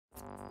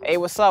Hey,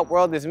 what's up,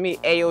 world? It's me,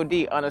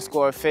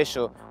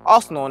 AOD_official,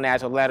 also known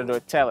as Orlando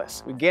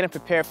Dortelis. We're getting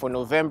prepared for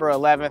November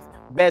 11th,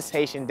 Best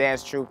Haitian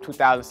Dance Troupe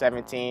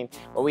 2017,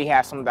 where we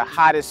have some of the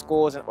hottest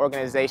schools and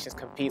organizations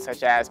compete,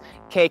 such as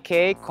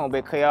KK,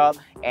 Combe Creole,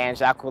 and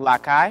Jacques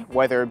Lacaille,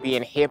 whether it be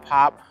in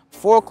hip-hop,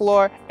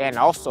 folklore, and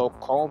also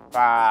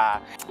compa.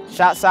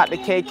 Shouts out to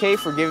KK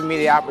for giving me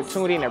the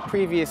opportunity in the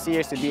previous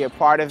years to be a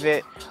part of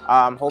it.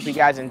 Hope you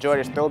guys enjoyed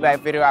this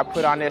throwback video I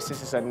put on this.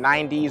 This is a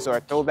 90s or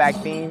a throwback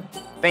theme.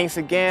 Thanks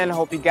again,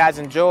 hope you guys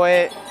enjoy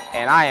it,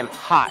 and I am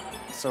hot,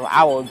 so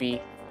I will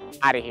be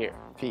out of here.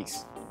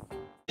 Peace.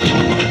 Want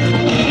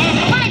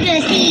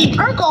to see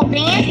Urkel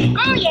dance?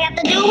 All you have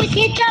to do is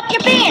hitch up your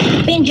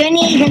pants, bend your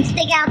knees and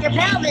stick out your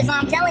pelvis.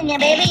 I'm telling you,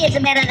 baby, it's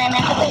better than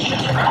that.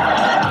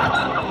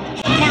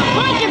 Now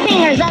point your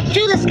fingers up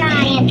to the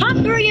sky and pop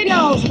through your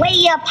nose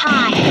way up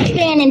high.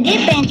 Spin and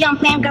dip and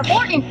jump and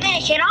cavort and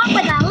finish it off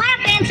with a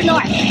laugh and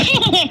snort.